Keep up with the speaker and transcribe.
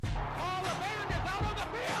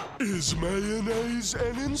Is mayonnaise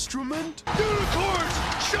an instrument? Unicorns!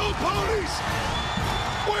 Show ponies!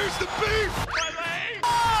 Where's the beef?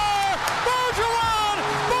 Bergeron!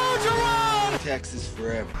 Texas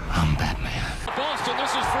forever. I'm Batman. Boston,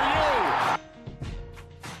 this is for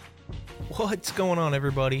you! What's going on,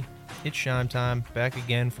 everybody? It's Shime Time, back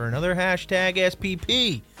again for another hashtag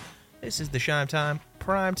SPP. This is the Shime Time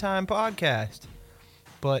Primetime Podcast.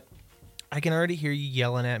 But I can already hear you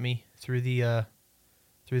yelling at me through the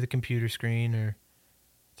computer screen or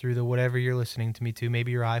through the whatever you're listening to me to.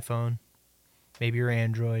 Maybe your iPhone, maybe your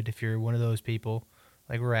Android, if you're one of those people,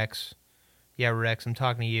 like Rex. Yeah, Rex, I'm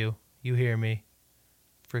talking to you. You hear me.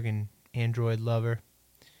 Friggin' Android lover.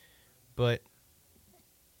 But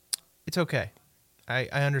it's okay. I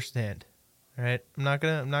understand. All right? I'm not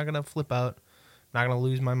gonna flip out. I'm not gonna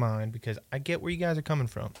lose my mind because I get where you guys are coming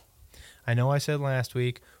from. I know I said last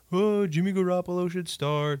week, oh, Jimmy Garoppolo should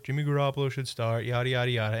start, yada,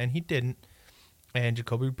 yada, yada, and he didn't. And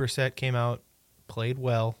Jacoby Brissett came out, played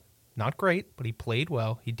well. Not great, but he played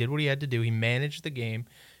well. He did what he had to do. He managed the game,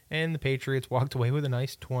 and the Patriots walked away with a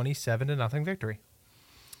nice 27-0 victory.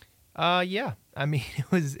 Yeah, I mean,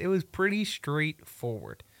 it was pretty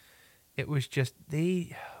straightforward. It was just,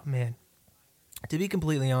 to be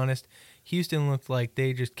completely honest, Houston looked like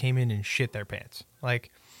they just came in and shit their pants.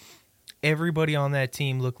 Like, everybody on that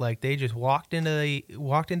team looked like they just walked into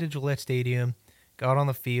Gillette Stadium, got on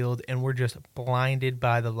the field, and were just blinded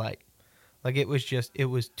by the light. Like, it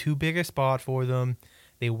was too big a spot for them.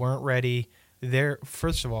 They weren't ready.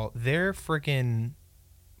 First of all, their freaking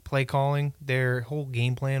play calling, their whole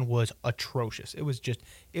game plan was atrocious. It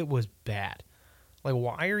was bad. Like,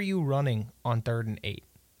 why are you running on 3rd and 8?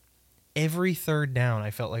 Every third down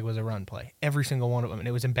I felt like was a run play. Every single one of them. And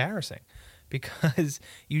it was embarrassing because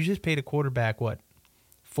you just paid a quarterback,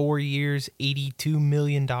 4 years, $82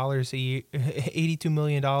 million a year, $82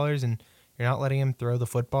 million, and you're not letting him throw the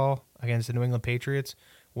football against the New England Patriots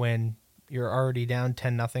when you're already down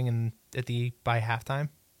 10-0 by halftime.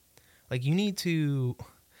 Like, you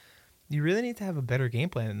really need to have a better game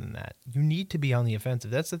plan than that. You need to be on the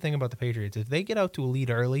offensive. That's the thing about the Patriots. If they get out to a lead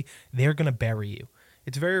early, they're going to bury you.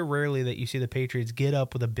 It's very rarely that you see the Patriots get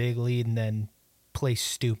up with a big lead and then play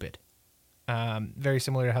stupid. Very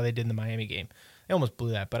similar to how they did in the Miami game. They almost blew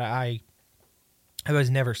that, but I was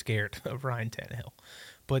never scared of Ryan Tannehill.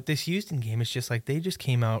 But this Houston game, it's just like they just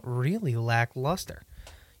came out really lackluster.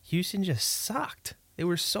 Houston just sucked. They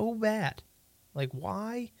were so bad. Like,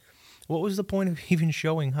 why? What was the point of even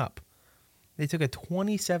showing up? They took a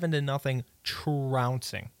 27-0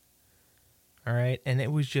 trouncing. All right? And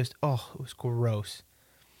it was just, it was gross.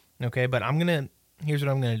 Okay, but here's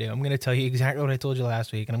what I'm going to do. I'm going to tell you exactly what I told you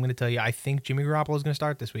last week, and I'm going to tell you I think Jimmy Garoppolo is going to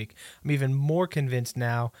start this week. I'm even more convinced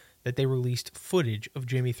now that they released footage of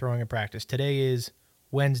Jimmy throwing at practice. Today is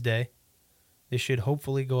Wednesday. This should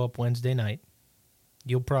hopefully go up Wednesday night.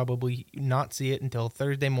 You'll probably not see it until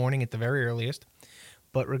Thursday morning at the very earliest.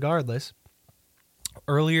 But regardless,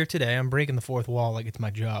 earlier today, I'm breaking the fourth wall like it's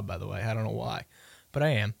my job, by the way. I don't know why, but I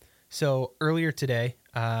am. So earlier today,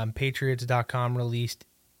 Patriots.com released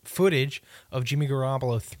footage of Jimmy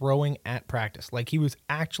Garoppolo throwing at practice. Like, he was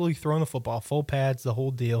actually throwing the football, full pads, the whole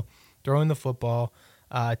deal, throwing the football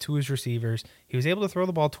to his receivers. He was able to throw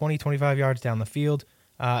the ball 20, 25 yards down the field.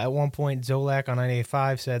 At one point, Zolak on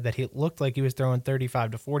 98.5 said that it looked like he was throwing 35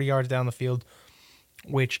 to 40 yards down the field,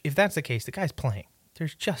 which, if that's the case, the guy's playing.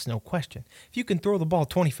 There's just no question. If you can throw the ball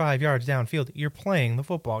 25 yards downfield, you're playing the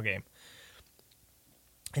football game.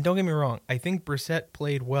 And don't get me wrong, I think Brissett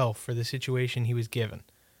played well for the situation he was given.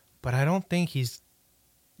 But I don't think he's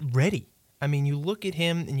ready. I mean, you look at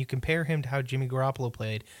him and you compare him to how Jimmy Garoppolo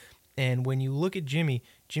played, and when you look at Jimmy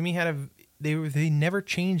had they never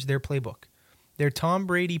changed their playbook. Their Tom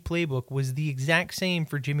Brady playbook was the exact same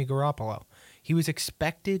for Jimmy Garoppolo. He was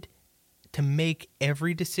expected to make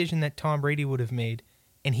every decision that Tom Brady would have made,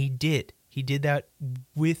 and he did. He did that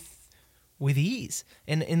with ease.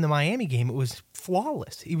 And in the Miami game, it was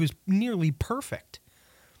flawless. He was nearly perfect.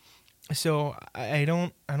 So I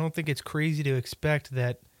don't think it's crazy to expect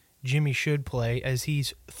that Jimmy should play, as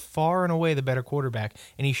he's far and away the better quarterback,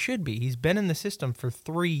 and he should be. He's been in the system for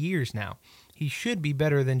 3 years now. He should be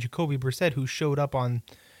better than Jacoby Brissett, who showed up in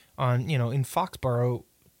Foxborough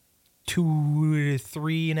 2 to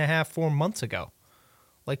 3.5, 4 months ago.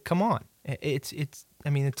 Like, come on. It's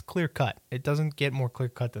clear cut. It doesn't get more clear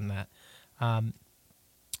cut than that.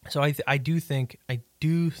 So I do think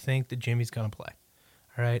that Jimmy's gonna play.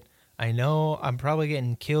 All right. I know I'm probably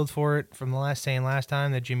getting killed for it from last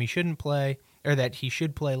time that Jimmy shouldn't play, or that he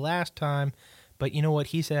should play last time. But you know what?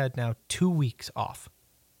 He's had now 2 weeks off.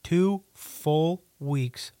 2 full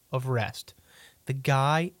weeks of rest. The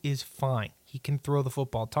guy is fine. He can throw the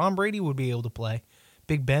football. Tom Brady would be able to play.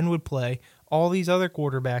 Big Ben would play. All these other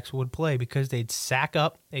quarterbacks would play because they'd sack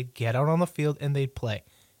up, they'd get out on the field, and they'd play.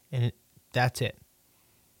 And that's it.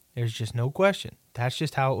 There's just no question. That's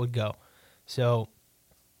just how it would go. So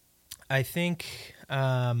I think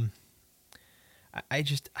I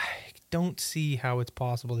don't see how it's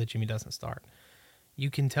possible that Jimmy doesn't start. You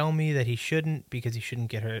can tell me that he shouldn't because he shouldn't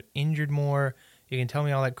get hurt, injured more. You can tell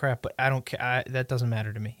me all that crap, but I don't care. That doesn't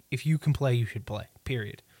matter to me. If you can play, you should play,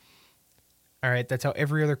 period. All right, that's how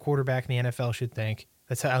every other quarterback in the NFL should think.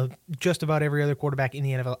 That's how just about every other quarterback in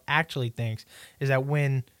the NFL actually thinks, is that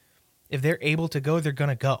if they're able to go, they're going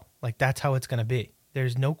to go. Like, that's how it's going to be.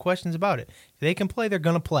 There's no questions about it. If they can play, they're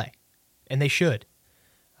going to play, and they should.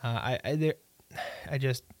 That's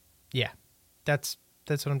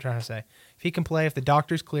what I'm trying to say. If he can play, if the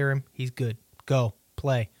doctors clear him, he's good. Go,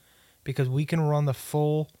 play. Because we can run the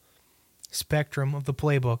full spectrum of the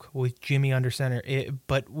playbook with Jimmy under center.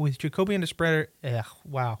 But with Jacoby under spreader,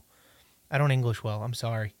 wow. I don't English well. I'm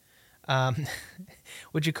sorry.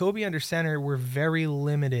 With Jacoby under center, we're very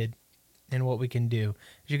limited in what we can do.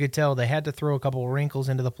 As you could tell, they had to throw a couple wrinkles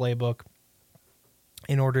into the playbook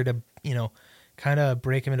in order to, kind of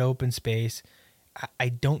break him in open space. I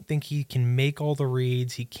don't think he can make all the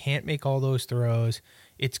reads. He can't make all those throws.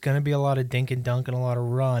 It's going to be a lot of dink and dunk and a lot of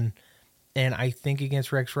run. And I think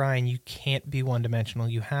against Rex Ryan, you can't be one-dimensional.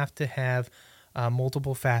 You have to have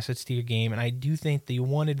multiple facets to your game. And I do think the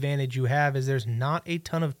one advantage you have is there's not a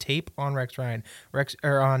ton of tape on Rex Ryan,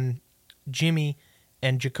 on Jimmy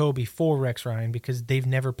and Jacoby for Rex Ryan because they've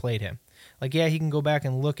never played him. Like, yeah, he can go back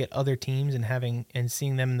and look at other teams and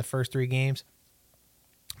seeing them in the first 3 games.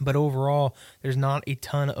 But overall, there's not a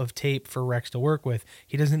ton of tape for Rex to work with.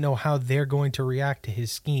 He doesn't know how they're going to react to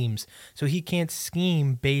his schemes. So he can't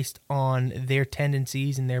scheme based on their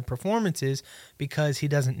tendencies and their performances because he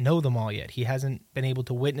doesn't know them all yet. He hasn't been able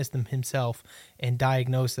to witness them himself and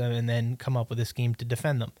diagnose them and then come up with a scheme to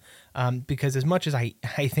defend them. Because as much as I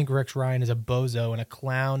think Rex Ryan is a bozo and a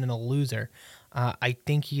clown and a loser, I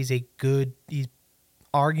think he's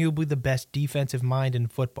arguably the best defensive mind in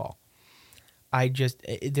football.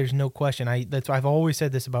 There's no question. I've always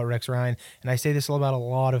said this about Rex Ryan, and I say this about a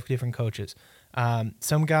lot of different coaches.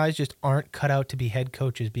 Some guys just aren't cut out to be head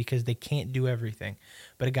coaches because they can't do everything.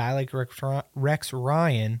 But a guy like Rex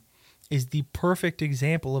Ryan is the perfect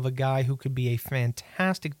example of a guy who could be a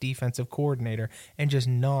fantastic defensive coordinator and just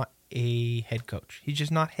not a head coach. He's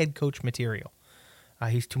just not head coach material.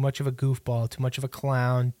 He's too much of a goofball, too much of a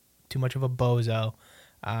clown, too much of a bozo.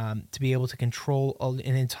 To be able to control an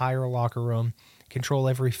entire locker room, control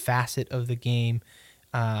every facet of the game.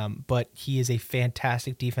 But he is a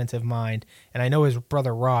fantastic defensive mind. And I know his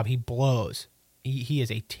brother Rob, he blows. He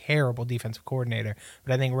is a terrible defensive coordinator.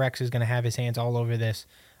 But I think Rex is going to have his hands all over this.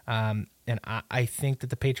 And I think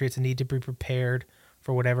that the Patriots need to be prepared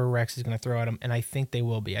for whatever Rex is going to throw at them. And I think they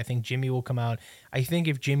will be. I think Jimmy will come out. I think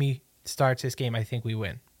if Jimmy starts this game, I think we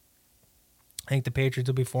win. I think the Patriots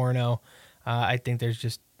will be 4-0. I think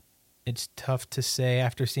it's tough to say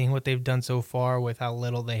after seeing what they've done so far with how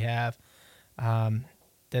little they have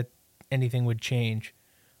that anything would change.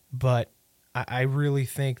 But I really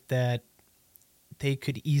think that they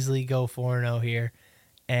could easily go 4-0 here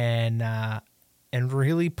and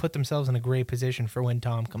really put themselves in a great position for when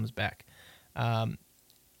Tom comes back.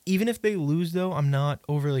 Even if they lose, though, I'm not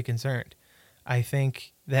overly concerned. I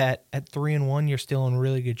think that at 3-1, you're still in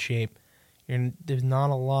really good shape. There's not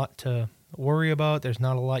a lot to worry about. There's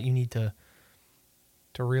not a lot you need to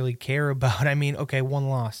really care about. I mean, okay, one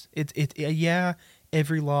loss. Yeah,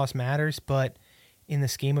 every loss matters, but in the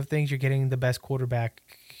scheme of things, you're getting the best quarterback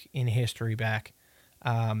in history back.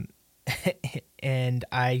 And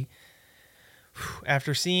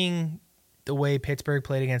after seeing the way Pittsburgh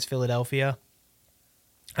played against Philadelphia,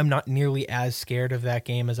 I'm not nearly as scared of that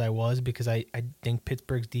game as I was because I think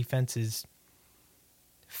Pittsburgh's defense is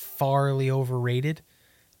farly overrated.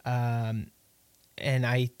 And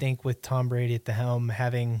I think with Tom Brady at the helm,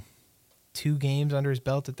 having 2 games under his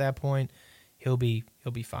belt at that point, he'll be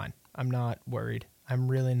fine. I'm not worried. I'm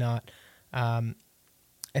really not. I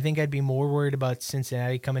think I'd be more worried about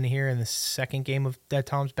Cincinnati coming here in the second game of that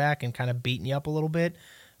Tom's back and kind of beating you up a little bit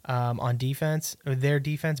on defense, or their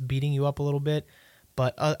defense beating you up a little bit.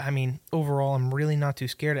 But overall, I'm really not too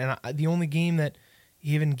scared. And the only game that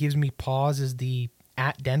even gives me pause is the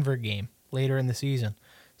at Denver game later in the season.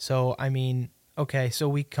 So, okay, so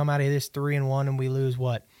we come out of this 3-1 and we lose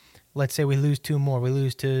what? Let's say we lose 2 more. We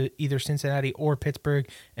lose to either Cincinnati or Pittsburgh,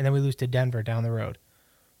 and then we lose to Denver down the road.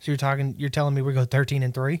 So you're telling me we go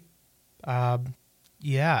 13-3?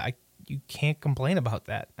 Yeah, you can't complain about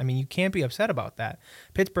that. I mean, you can't be upset about that.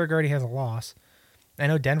 Pittsburgh already has a loss. I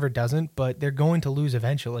know Denver doesn't, but they're going to lose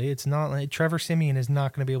eventually. It's not like Trevor Siemian is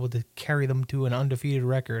not going to be able to carry them to an undefeated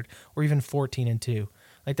record or even 14-2.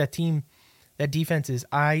 Like that team, that defense is.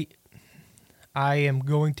 I am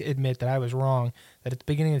going to admit that I was wrong. That at the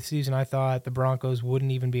beginning of the season, I thought the Broncos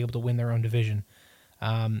wouldn't even be able to win their own division.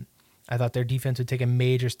 I thought their defense would take a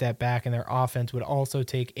major step back, and their offense would also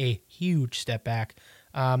take a huge step back.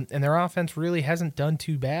 And their offense really hasn't done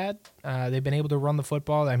too bad. They've been able to run the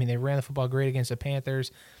football. I mean, they ran the football great against the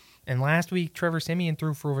Panthers. And last week, Trevor Siemian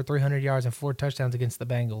threw for over 300 yards and 4 touchdowns against the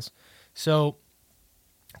Bengals. So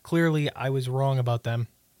clearly, I was wrong about them,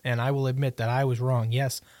 and I will admit that I was wrong.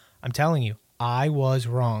 Yes, I'm telling you, I was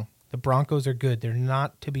wrong. The Broncos are good. They're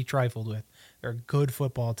not to be trifled with. They're a good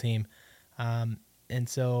football team. And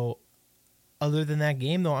so, other than that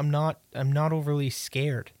game, though, I'm not overly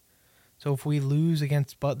scared. So if we lose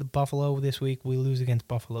against the Buffalo this week, we lose against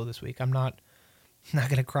Buffalo this week. I'm not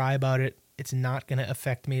going to cry about it. It's not going to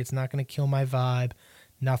affect me. It's not going to kill my vibe.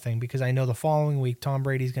 Nothing, because I know the following week Tom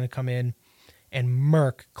Brady's going to come in and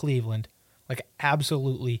murk Cleveland, like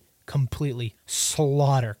absolutely, completely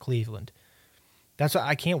slaughter Cleveland. That's what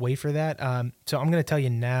I can't wait for that. So I'm going to tell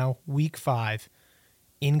you now, week 5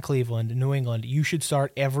 in Cleveland, New England, you should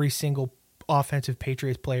start every single offensive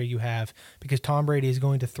Patriots player you have, because Tom Brady is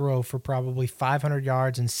going to throw for probably 500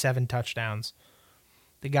 yards and 7 touchdowns.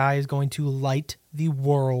 The guy is going to light the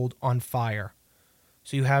world on fire.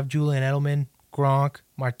 So you have Julian Edelman, Gronk,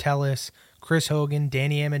 Martellus, Chris Hogan,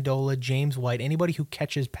 Danny Amendola, James White, anybody who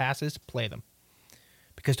catches passes, play them.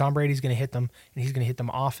 Because Tom Brady's going to hit them, and he's going to hit them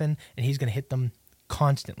often, and he's going to hit them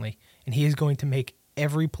constantly. And he is going to make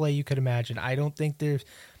every play you could imagine. I don't think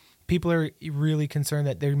people are really concerned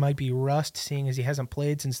that there might be rust, seeing as he hasn't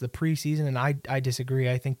played since the preseason, and I disagree.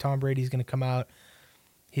 I think Tom Brady's going to come out,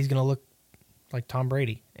 he's going to look like Tom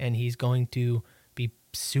Brady, and he's going to be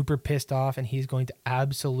super pissed off, and he's going to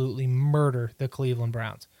absolutely murder the Cleveland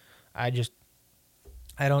Browns. I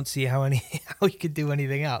don't see how he could do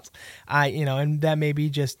anything else. And that may be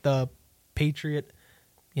just the Patriot,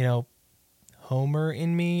 homer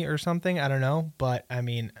in me or something. I don't know, but I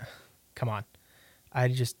mean, come on.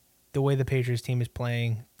 The way the Patriots team is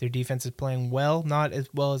playing, their defense is playing well, not as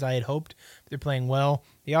well as I had hoped. But they're playing well.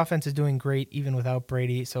 The offense is doing great even without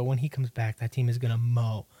Brady. So when he comes back, that team is going to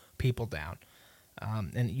mow people down.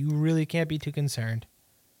 And you really can't be too concerned.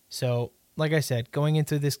 So, like I said, going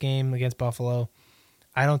into this game against Buffalo,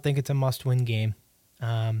 I don't think it's a must-win game.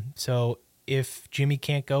 So if Jimmy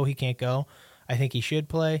can't go, he can't go. I think he should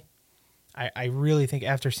play. I really think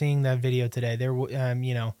after seeing that video today,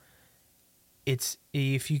 it's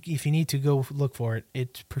if you need to go look for it,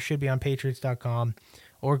 it should be on Patriots.com,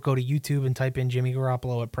 or go to YouTube and type in Jimmy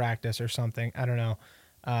Garoppolo at practice or something. I don't know,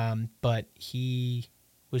 but he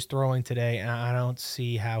was throwing today, and I don't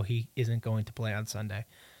see how he isn't going to play on Sunday.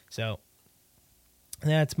 So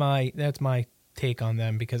that's my take on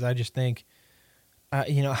them, because I just think,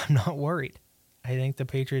 I'm not worried. I think the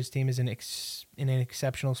Patriots team is in an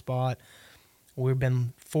exceptional spot. We've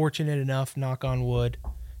been fortunate enough, knock on wood,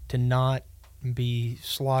 to not be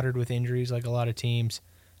slaughtered with injuries like a lot of teams.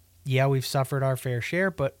 Yeah, we've suffered our fair share,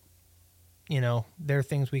 but there are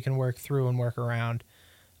things we can work through and work around.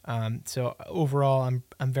 So overall,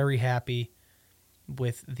 I'm very happy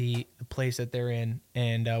with the place that they're in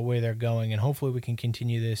and where they're going, and hopefully we can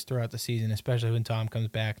continue this throughout the season, especially when Tom comes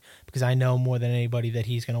back, because I know more than anybody that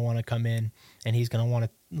he's going to want to come in and he's going to want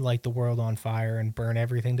to light the world on fire and burn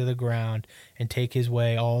everything to the ground and take his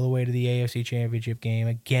way all the way to the AFC Championship game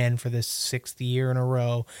again for the 6th year in a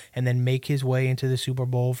row, and then make his way into the Super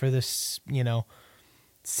Bowl for this,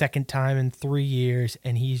 2nd time in 3 years,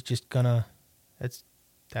 and he's just gonna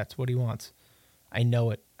that's what he wants. I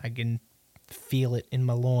know it. I can feel it in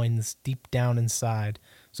my loins deep down inside.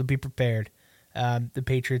 So be prepared. The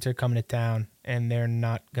Patriots are coming to town, and they're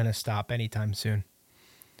not going to stop anytime soon.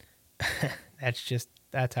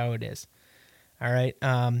 That's how it is. All right.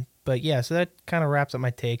 But yeah, so that kind of wraps up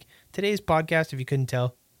my take. Today's podcast, if you couldn't tell,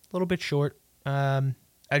 a little bit short. I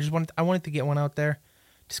wanted to get one out there,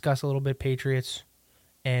 discuss a little bit Patriots,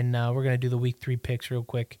 and we're going to do the week 3 picks real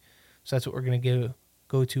quick. So that's what we're going to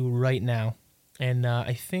go to right now. And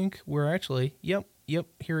I think we're actually, yep,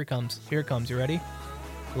 here it comes. Here it comes. You ready?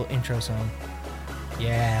 A little intro song.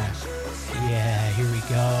 Yeah, here we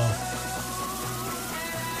go.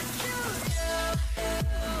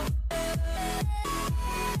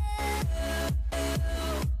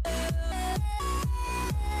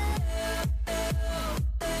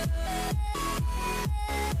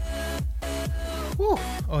 Whew.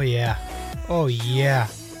 Oh yeah,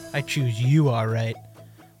 I choose you, all right.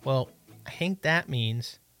 Well, think that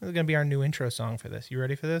means this is going to be our new intro song for this. You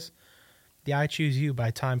ready for this? The I Choose You by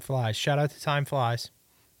Time Flies. Shout out to Time Flies.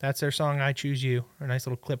 That's their song, I Choose You. A nice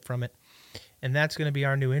little clip from it. And that's going to be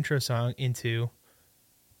our new intro song into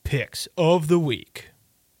Picks of the Week.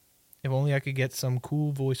 If only I could get some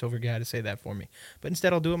cool voiceover guy to say that for me. But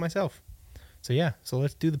instead, I'll do it myself. So yeah, so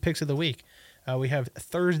let's do the Picks of the Week. We have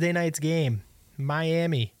Thursday night's game,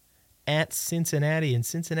 Miami at Cincinnati. And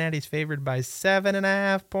Cincinnati's favored by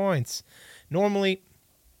 7.5 points. Normally,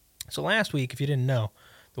 so last week, if you didn't know,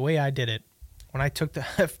 the way I did it, when I took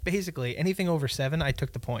the, basically anything over 7, I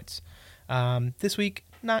took the points. This week,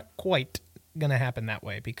 not quite going to happen that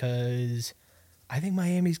way because I think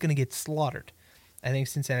Miami's going to get slaughtered. I think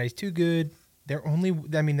Cincinnati's too good. They're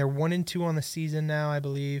 1-2 on the season now, I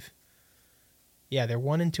believe. Yeah, they're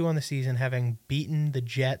 1-2 on the season, having beaten the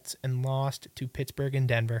Jets and lost to Pittsburgh and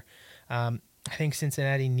Denver. I think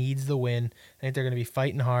Cincinnati needs the win. I think they're going to be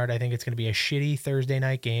fighting hard. I think it's going to be a shitty Thursday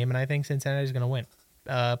night game, and I think Cincinnati's going to win.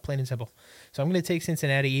 Plain and simple. So I'm going to take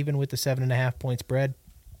Cincinnati even with the 7.5 point spread.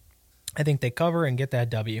 I think they cover and get that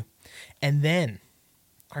W. And then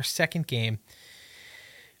our second game,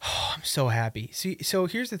 I'm so happy. See, so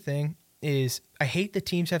here's the thing is I hate the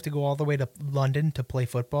teams have to go all the way to London to play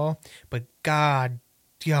football, but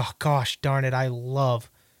gosh darn it, I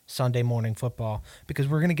love Sunday morning football because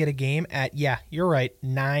we're going to get a game at, yeah, you're right,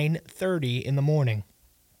 9:30 in the morning.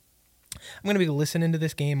 I'm going to be listening to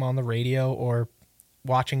this game on the radio or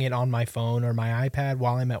watching it on my phone or my iPad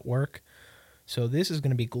while I'm at work. So this is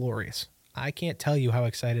going to be glorious. I can't tell you how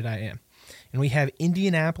excited I am. And we have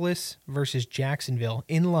Indianapolis versus Jacksonville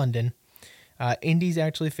in London. Indy's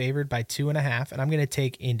actually favored by 2.5, and I'm going to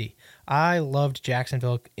take Indy. I loved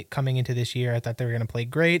Jacksonville coming into this year. I thought they were going to play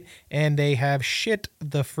great, and they have shit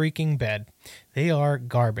the freaking bed. They are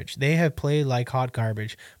garbage. They have played like hot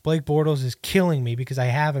garbage. Blake Bortles is killing me because I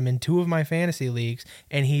have him in 2 of my fantasy leagues,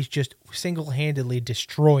 and he's just single-handedly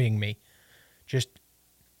destroying me. Just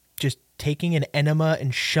taking an enema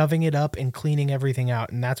and shoving it up and cleaning everything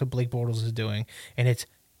out, and that's what Blake Bortles is doing, and it's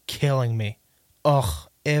killing me. Ugh,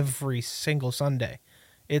 every single Sunday.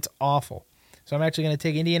 It's awful. So I'm actually going to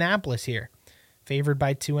take Indianapolis here, favored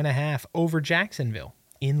by 2.5 over Jacksonville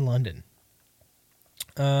in London.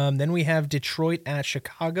 Then we have Detroit at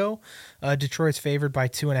Chicago. Detroit's favored by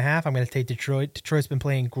 2.5. I'm going to take Detroit. Detroit's been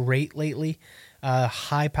playing great lately.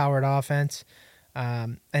 High-powered offense.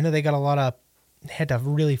 I know they got had to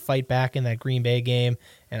really fight back in that Green Bay game,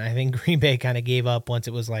 and I think Green Bay kind of gave up once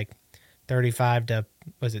it was like 35 to,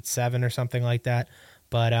 was it 7 or something like that.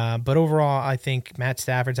 But overall, I think Matt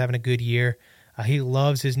Stafford's having a good year. He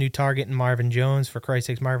loves his new target in Marvin Jones. For Christ's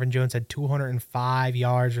sakes, Marvin Jones had 205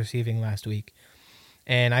 yards receiving last week.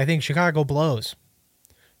 And I think Chicago blows.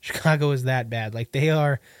 Chicago is that bad. Like, they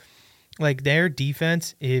are, like, their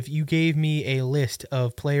defense, if you gave me a list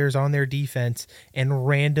of players on their defense and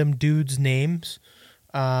random dudes' names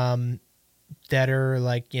that are,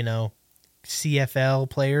 like, you know, CFL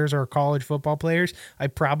players or college football players, I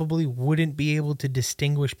probably wouldn't be able to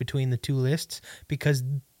distinguish between the two lists because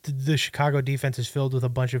the Chicago defense is filled with a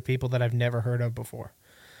bunch of people that I've never heard of before.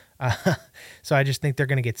 So I just think they're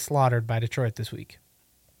going to get slaughtered by Detroit this week.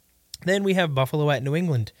 Then we have Buffalo at New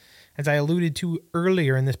England. As I alluded to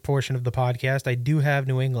earlier in this portion of the podcast, I do have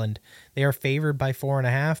New England. They are favored by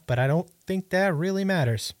 4.5, but I don't think that really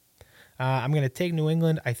matters. I'm going to take New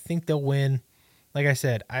England. I think they'll win. Like I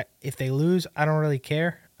said, if they lose, I don't really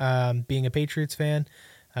care, being a Patriots fan,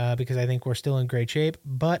 because I think we're still in great shape.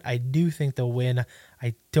 But I do think they'll win.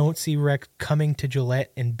 I don't see Rex coming to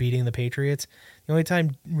Gillette and beating the Patriots. The only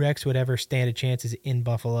time Rex would ever stand a chance is in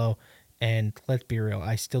Buffalo. And let's be real,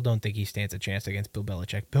 I still don't think he stands a chance against Bill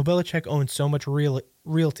Belichick. Bill Belichick owns so much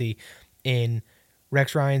realty in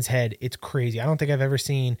Rex Ryan's head. It's crazy. I don't think I've ever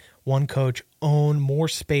seen one coach own more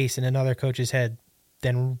space in another coach's head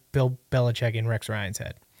than Bill Belichick in Rex Ryan's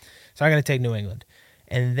head. So I'm going to take New England.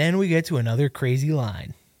 And then we get to another crazy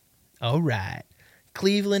line. All right.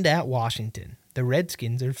 Cleveland at Washington. The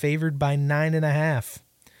Redskins are favored by 9.5.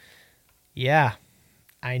 Yeah,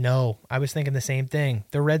 I know. I was thinking the same thing.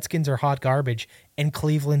 The Redskins are hot garbage, and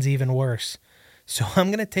Cleveland's even worse. So I'm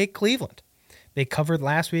going to take Cleveland. They covered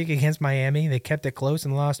last week against Miami. They kept it close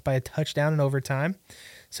and lost by a touchdown in overtime.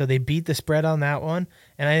 So they beat the spread on that one.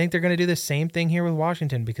 And I think they're going to do the same thing here with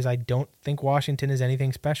Washington because I don't think Washington is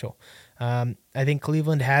anything special. I think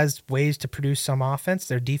Cleveland has ways to produce some offense.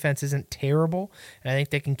 Their defense isn't terrible. And I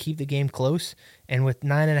think they can keep the game close. And with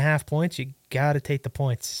 9.5 points, you got to take the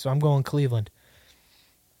points. So I'm going Cleveland.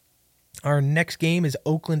 Our next game is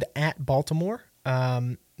Oakland at Baltimore.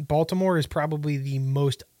 Baltimore is probably the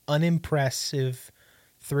most unimpressive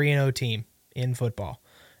 3-0 team in football.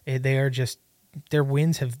 They are just, their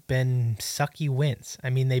wins have been sucky wins. I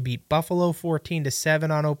mean, they beat Buffalo 14-7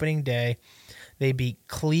 on opening day. They beat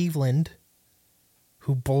Cleveland,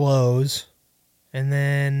 who blows. And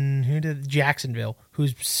then who did Jacksonville,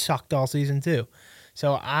 who's sucked all season too.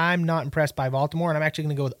 So I'm not impressed by Baltimore, and I'm actually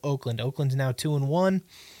going to go with Oakland. Oakland's now 2-1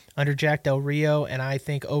 under Jack Del Rio, and I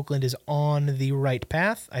think Oakland is on the right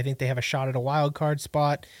path. I think they have a shot at a wild card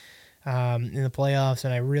spot in the playoffs,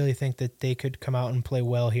 and I really think that they could come out and play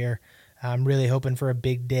well here. I'm really hoping for a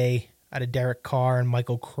big day out of Derek Carr and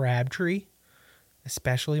Michael Crabtree,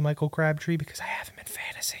 especially Michael Crabtree, because I have him in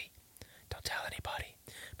fantasy. Don't tell anybody.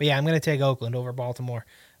 But yeah, I'm going to take Oakland over Baltimore.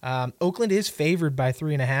 Oakland is favored by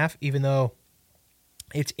 3.5, even though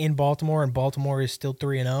it's in Baltimore, and Baltimore is still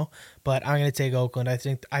 3-0. But I'm going to take Oakland. I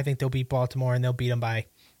think they'll beat Baltimore, and they'll beat them by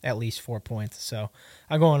at least 4 points. So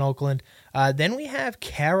I'll go on Oakland. Then we have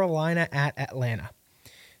Carolina at Atlanta.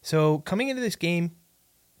 So coming into this game,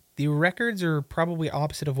 the records are probably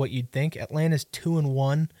opposite of what you'd think. Atlanta's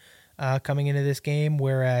 2-1 coming into this game,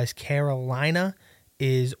 whereas Carolina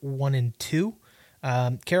is 1-2.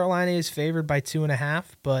 Carolina is favored by 2.5,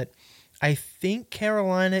 but I think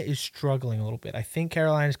Carolina is struggling a little bit. I think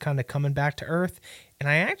Carolina is kind of coming back to earth, and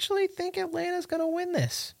I actually think Atlanta's going to win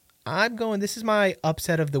this. This is my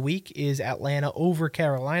upset of the week, is Atlanta over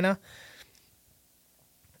Carolina.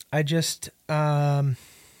 I just, I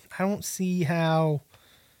don't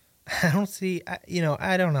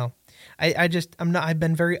know. I've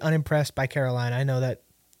been very unimpressed by Carolina. I know that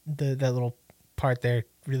that little part there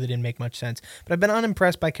really didn't make much sense, but I've been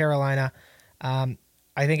unimpressed by Carolina.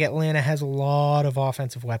 I think Atlanta has a lot of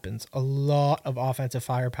offensive weapons, a lot of offensive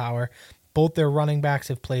firepower. Both their running backs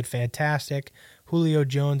have played fantastic. Julio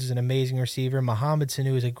Jones is an amazing receiver. Mohamed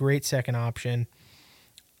Sanu is a great second option.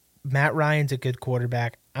 Matt Ryan's a good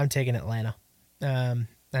quarterback. I'm taking Atlanta. I'm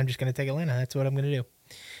just going to take Atlanta. That's what I'm going to do.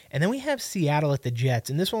 And then we have Seattle at the Jets,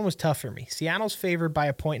 and this one was tough for me. Seattle's favored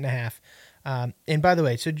by 1.5. And by the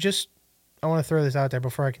way, I want to throw this out there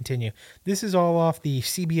before I continue. This is all off the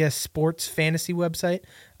CBS Sports Fantasy website.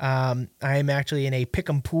 I am actually in a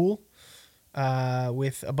pick'em pool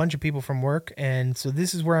with a bunch of people from work, and so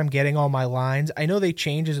this is where I'm getting all my lines. I know they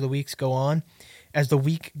change as the week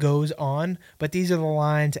goes on, but these are the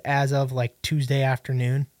lines as of like Tuesday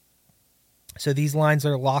afternoon. So these lines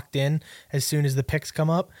are locked in as soon as the picks come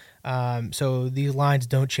up. So these lines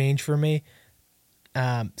don't change for me.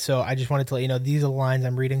 So I just wanted to let you know these are the lines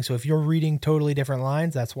I'm reading. So if you're reading totally different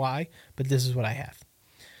lines, that's why, but this is what I have.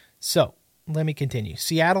 So let me continue.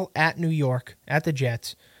 Seattle at New York at the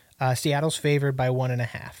Jets. Seattle's favored by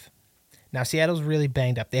 1.5. Now Seattle's really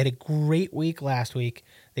banged up. They had a great week last week.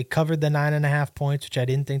 They covered the 9.5 points, which I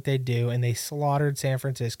didn't think they'd do, and they slaughtered San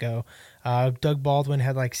Francisco. Doug Baldwin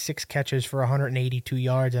had like 6 catches for 182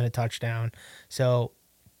 yards and a touchdown. So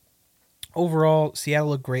overall, Seattle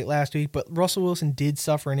looked great last week, but Russell Wilson did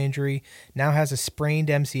suffer an injury, now has a sprained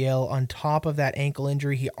MCL on top of that ankle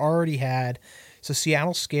injury he already had. So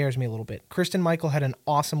Seattle scares me a little bit. Christian Michael had an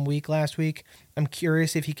awesome week last week. I'm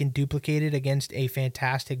curious if he can duplicate it against a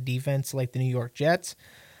fantastic defense like the New York Jets.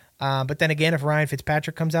 But then again, if Ryan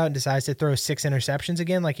Fitzpatrick comes out and decides to throw 6 interceptions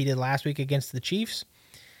again like he did last week against the Chiefs,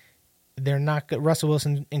 they're not good. Russell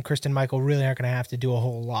Wilson and Christian Michael really aren't going to have to do a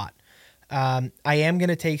whole lot. I am going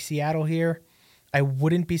to take Seattle here. I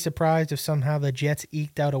wouldn't be surprised if somehow the Jets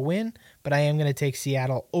eked out a win, but I am going to take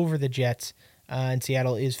Seattle over the Jets, and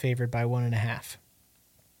Seattle is favored by 1.5.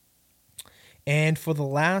 And for the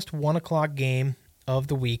last 1 o'clock game of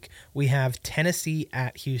the week, we have Tennessee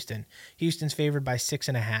at Houston. Houston's favored by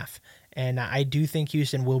 6.5. And I do think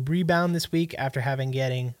Houston will rebound this week after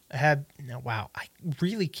wow, I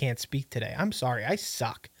really can't speak today. I'm sorry. I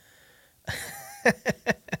suck.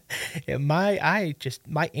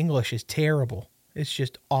 My English is terrible. It's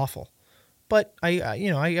just awful. But I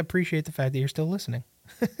appreciate the fact that you're still listening.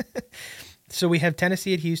 So we have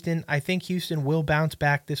Tennessee at Houston. I think Houston will bounce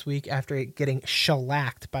back this week after getting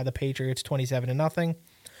shellacked by the Patriots 27-0.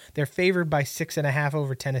 They're favored by 6.5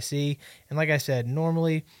 over Tennessee. And like I said,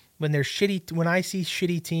 normally when I see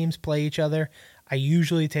shitty teams play each other, I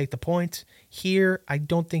usually take the points. Here, I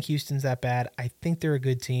don't think Houston's that bad. I think they're a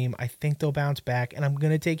good team. I think they'll bounce back, and I'm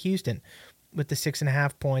going to take Houston with the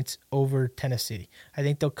 6.5 points over Tennessee. I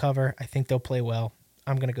think they'll cover. I think they'll play well.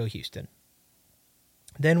 I'm going to go Houston.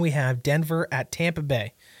 Then we have Denver at Tampa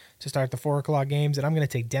Bay to start the 4 o'clock games, and I'm going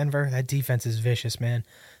to take Denver. That defense is vicious, man.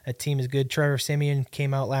 That team is good. Trevor Siemian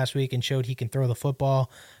came out last week and showed he can throw the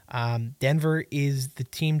football. Denver is the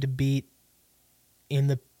team to beat in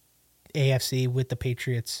the AFC with the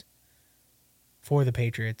Patriots. For the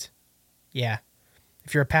Patriots. Yeah.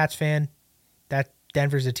 If you're a Pats fan, that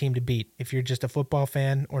Denver's a team to beat. If you're just a football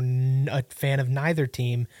fan or a fan of neither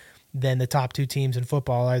team, then the top two teams in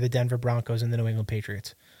football are the Denver Broncos and the New England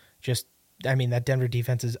Patriots. That Denver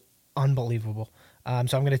defense is unbelievable.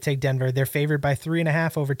 So I'm going to take Denver. They're favored by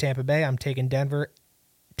 3.5 over Tampa Bay. I'm taking Denver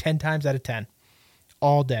 10 times out of 10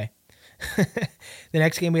 all day. The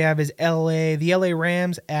next game we have is the LA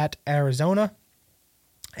Rams at Arizona.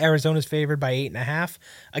 Arizona's favored by 8.5.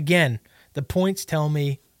 Again, the points tell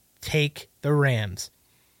me take the Rams.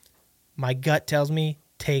 My gut tells me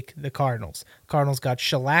take the Cardinals. Cardinals got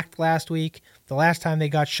shellacked last week. The last time they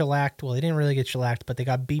got shellacked, well, they didn't really get shellacked, but they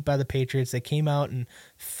got beat by the Patriots. They came out and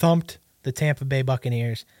thumped the Tampa Bay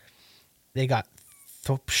Buccaneers. They got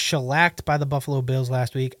shellacked by the Buffalo Bills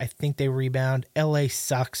last week. I think they rebound. LA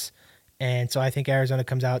sucks. And so I think Arizona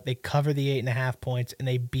comes out. They cover the 8.5 points, and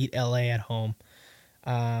they beat LA at home.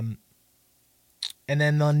 And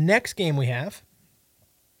then the next game we have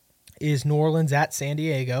is New Orleans at San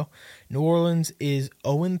Diego. New Orleans is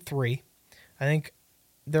 0-3. I think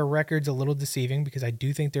their record's a little deceiving because I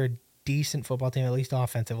do think they're a decent football team, at least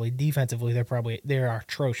offensively. Defensively, they're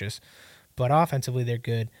atrocious, but offensively they're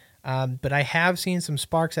good. But I have seen some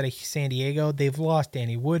sparks out of San Diego. They've lost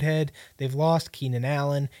Danny Woodhead, they've lost Keenan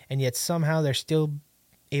Allen, and yet somehow they're still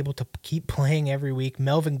able to keep playing every week.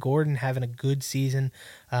 Melvin Gordon having a good season,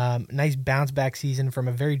 nice bounce back season from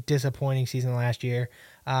a very disappointing season last year.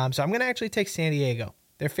 So I'm going to actually take San Diego.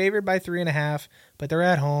 They're favored by 3.5, but they're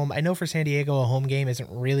at home. I know for San Diego, a home game isn't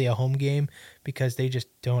really a home game because they just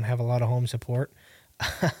don't have a lot of home support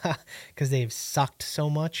because they've sucked so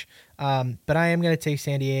much. But I am going to take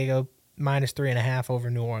San Diego minus 3.5 over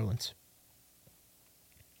New Orleans.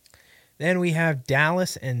 Then we have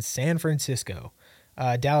Dallas and San Francisco.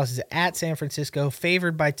 Dallas is at San Francisco,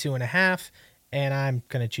 favored by 2.5, and I'm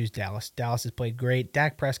going to choose Dallas. Dallas has played great.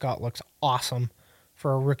 Dak Prescott looks awesome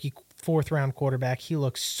for a rookie fourth-round quarterback. He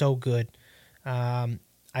looks so good. I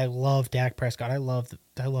love Dak Prescott. I love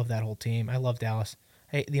that whole team. I love Dallas.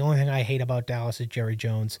 Hey, the only thing I hate about Dallas is Jerry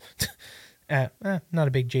Jones. Not a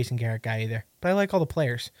big Jason Garrett guy either, but I like all the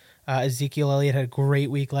players. Ezekiel Elliott had a great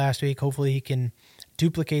week last week. Hopefully he can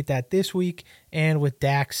duplicate that this week. And with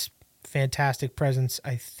Dak's fantastic presence,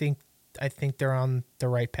 I think they're on the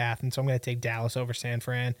right path, and so I'm going to take Dallas over San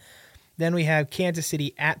Fran. Then we have Kansas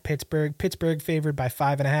City at Pittsburgh. Pittsburgh favored by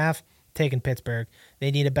 5.5. Taking Pittsburgh.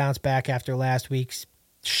 They need to bounce back after last week's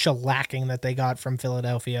shellacking that they got from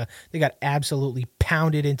Philadelphia. They got absolutely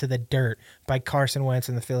pounded into the dirt by Carson Wentz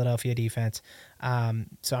and the Philadelphia defense. So I'm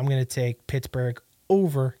going to take Pittsburgh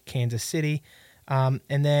over Kansas City. And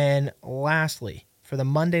then lastly, for the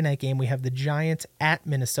Monday night game, we have the Giants at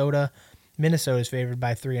Minnesota. Minnesota is favored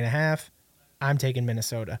by 3.5. I'm taking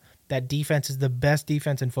Minnesota. That defense is the best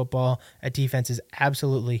defense in football. That defense is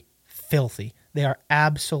absolutely filthy. They are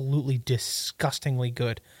absolutely disgustingly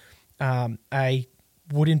good. I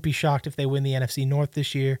wouldn't be shocked if they win the NFC North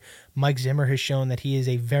this year. Mike Zimmer has shown that he is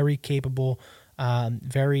a very capable,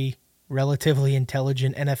 very relatively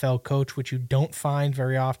intelligent NFL coach, which you don't find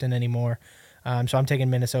very often anymore. So I'm taking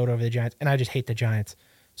Minnesota over the Giants, and I just hate the Giants.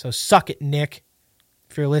 So suck it, Nick.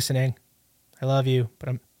 If you're listening, I love you,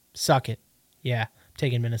 but suck it. Yeah, I'm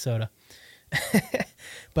taking Minnesota.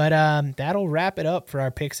 But that'll wrap it up for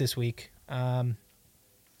our picks this week.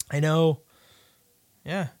 I know,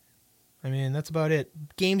 yeah, I mean, that's about it.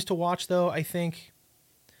 Games to watch, though, I think,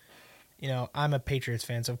 I'm a Patriots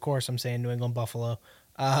fan, so of course I'm saying New England Buffalo.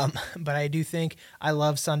 But I do think I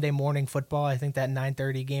love Sunday morning football. I think that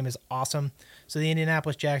 9:30 game is awesome. So the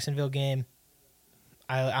Indianapolis-Jacksonville game,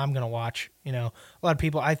 I'm going to watch. A lot of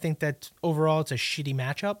people, I think that overall it's a shitty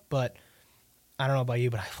matchup, but I don't know about you,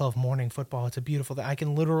 but I love morning football. It's a beautiful thing. I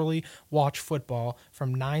can literally watch football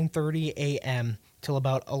from 9:30 a.m. till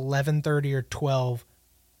about 11:30 or 12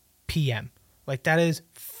 p.m. Like, that is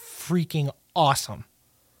freaking awesome.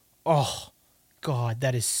 Oh, God,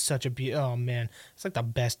 that is such a oh, man. It's like the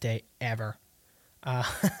best day ever.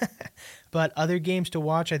 But other games to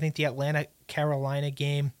watch, I think the Atlanta-Carolina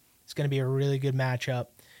game is going to be a really good matchup.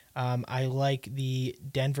 I like the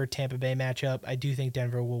Denver-Tampa Bay matchup. I do think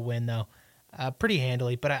Denver will win, though. Pretty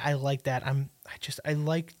handily, but I like that. I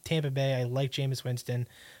like Tampa Bay. I like Jameis Winston.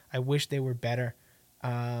 I wish they were better,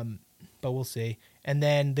 but we'll see. And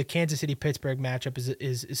then the Kansas City-Pittsburgh matchup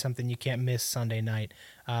is something you can't miss Sunday night.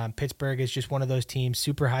 Pittsburgh is just one of those teams,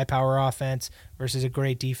 super high-power offense versus a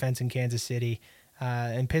great defense in Kansas City.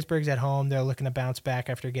 And Pittsburgh's at home. They're looking to bounce back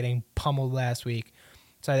after getting pummeled last week.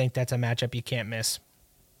 So I think that's a matchup you can't miss.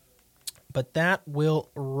 But that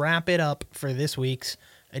will wrap it up for this week's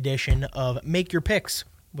edition of Make Your Picks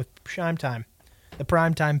with Shime Time, the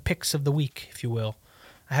primetime picks of the week, if you will.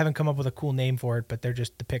 I haven't come up with a cool name for it, but they're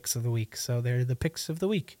just the picks of the week. So they're the picks of the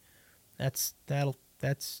week. That's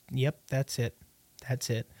it.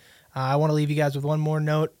 I want to leave you guys with one more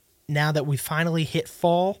note. Now that we finally hit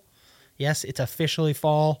fall, yes, it's officially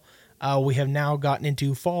fall. We have now gotten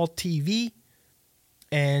into fall TV.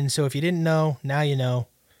 And so if you didn't know, now you know.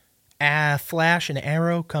 Flash and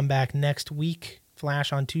Arrow come back next week.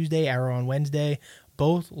 Flash on Tuesday, Arrow on Wednesday.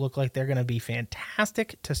 Both look like they're going to be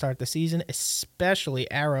fantastic to start the season, especially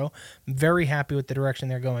Arrow. I'm very happy with the direction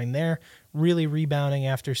they're going there. Really rebounding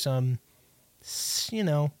after some,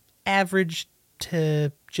 average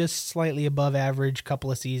to just slightly above average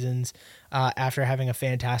couple of seasons after having a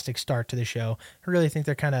fantastic start to the show. I really think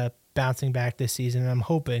they're kind of bouncing back this season, and I'm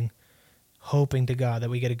hoping to God that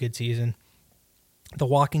we get a good season. The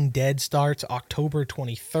Walking Dead starts October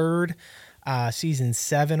 23rd. Season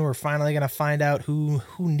 7, we're finally going to find out who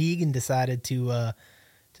Negan decided to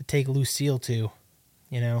take Lucille to,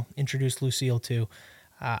 introduce Lucille to.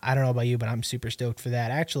 I don't know about you, but I'm super stoked for that.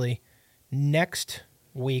 Actually, next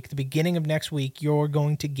week, the beginning of next week, you're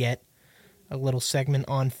going to get a little segment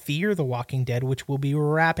on Fear the Walking Dead, which will be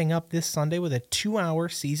wrapping up this Sunday with a 2-hour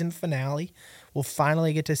season finale. We'll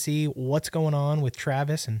finally get to see what's going on with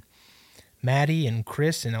Travis and Maddie and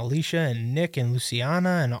Chris and Alicia and Nick and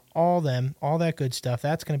Luciana and all that good stuff.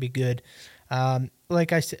 That's going to be good.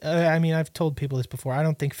 Like I said, I've told people this before. I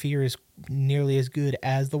don't think Fear is nearly as good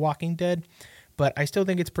as The Walking Dead, but I still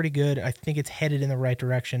think it's pretty good. I think it's headed in the right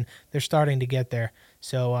direction. They're starting to get there.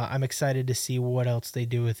 So I'm excited to see what else they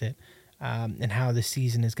do with it and how the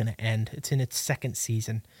season is going to end. It's in its second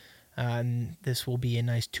season. And this will be a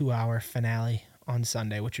nice 2-hour finale on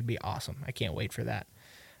Sunday, which would be awesome. I can't wait for that.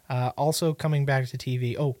 Also coming back to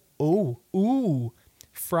TV.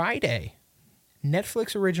 Friday.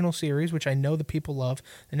 Netflix original series, which I know the people love.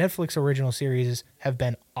 The Netflix original series have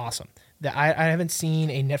been awesome. I haven't seen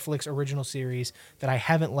a Netflix original series that I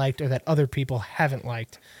haven't liked or that other people haven't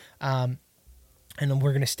liked. And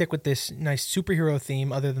we're going to stick with this nice superhero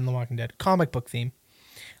theme other than The Walking Dead. Comic book theme.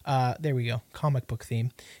 There we go. Comic book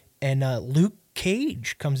theme. And Luke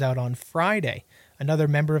Cage comes out on Friday. Another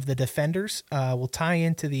member of the Defenders will tie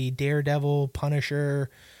into the Daredevil,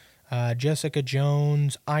 Punisher, Jessica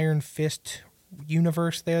Jones, Iron Fist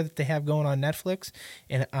universe there that they have going on Netflix.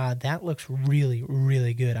 And that looks really,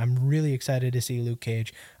 really good. I'm really excited to see Luke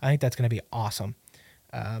Cage. I think that's going to be awesome.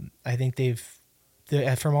 I think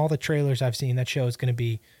from all the trailers I've seen, that show is going to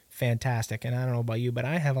be fantastic. And I don't know about you, but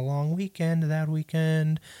I have a long weekend that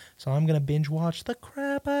weekend, so I'm going to binge watch the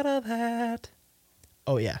crap out of that.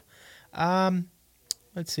 Oh, yeah.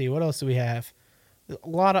 Let's see, what else do we have? A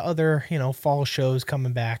lot of other, fall shows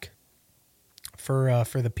coming back for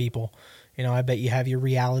the people. I bet you have your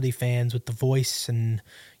reality fans with The Voice and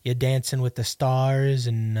you Dancing with the Stars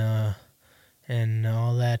and all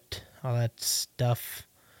that stuff.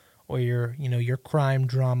 Or your crime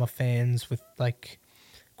drama fans with like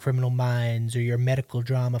Criminal Minds, or your medical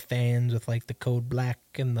drama fans with like the Code Black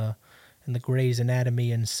and the Grey's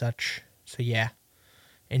Anatomy and such. So yeah.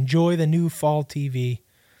 Enjoy the new fall TV.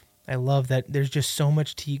 I love that there's just so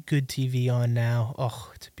much good TV on now. Oh,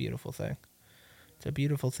 it's a beautiful thing. It's a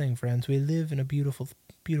beautiful thing, friends. We live in a beautiful,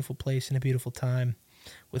 beautiful place in a beautiful time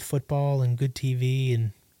with football and good TV.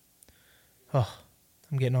 And,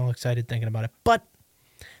 I'm getting all excited thinking about it. But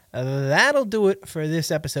that'll do it for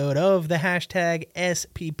this episode of the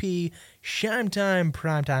 #SPP Shimetime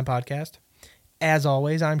Primetime Podcast. As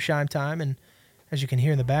always, I'm Shimetime, and as you can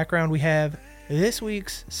hear in the background, we have this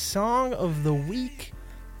week's Song of the Week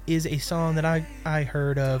is a song that I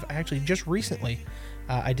heard of actually just recently.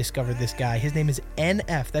 I discovered this guy. His name is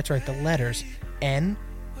NF. That's right, the letters NF.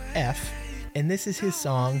 And this is his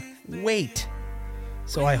song, Wait.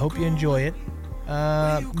 So I hope you enjoy it.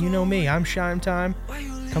 You know me, I'm Shimetime.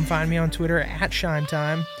 Come find me on Twitter at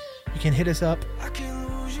Shimetime. You can hit us up, at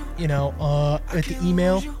the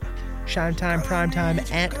email,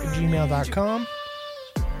 shimetimeprimetime@gmail.com.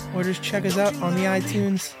 Or just check us out on the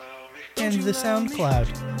iTunes and the SoundCloud.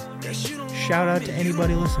 Shout out to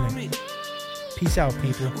anybody listening. Peace out,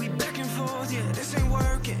 people. We back and forth, yeah, this ain't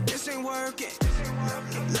working.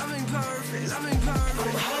 Loving perfect.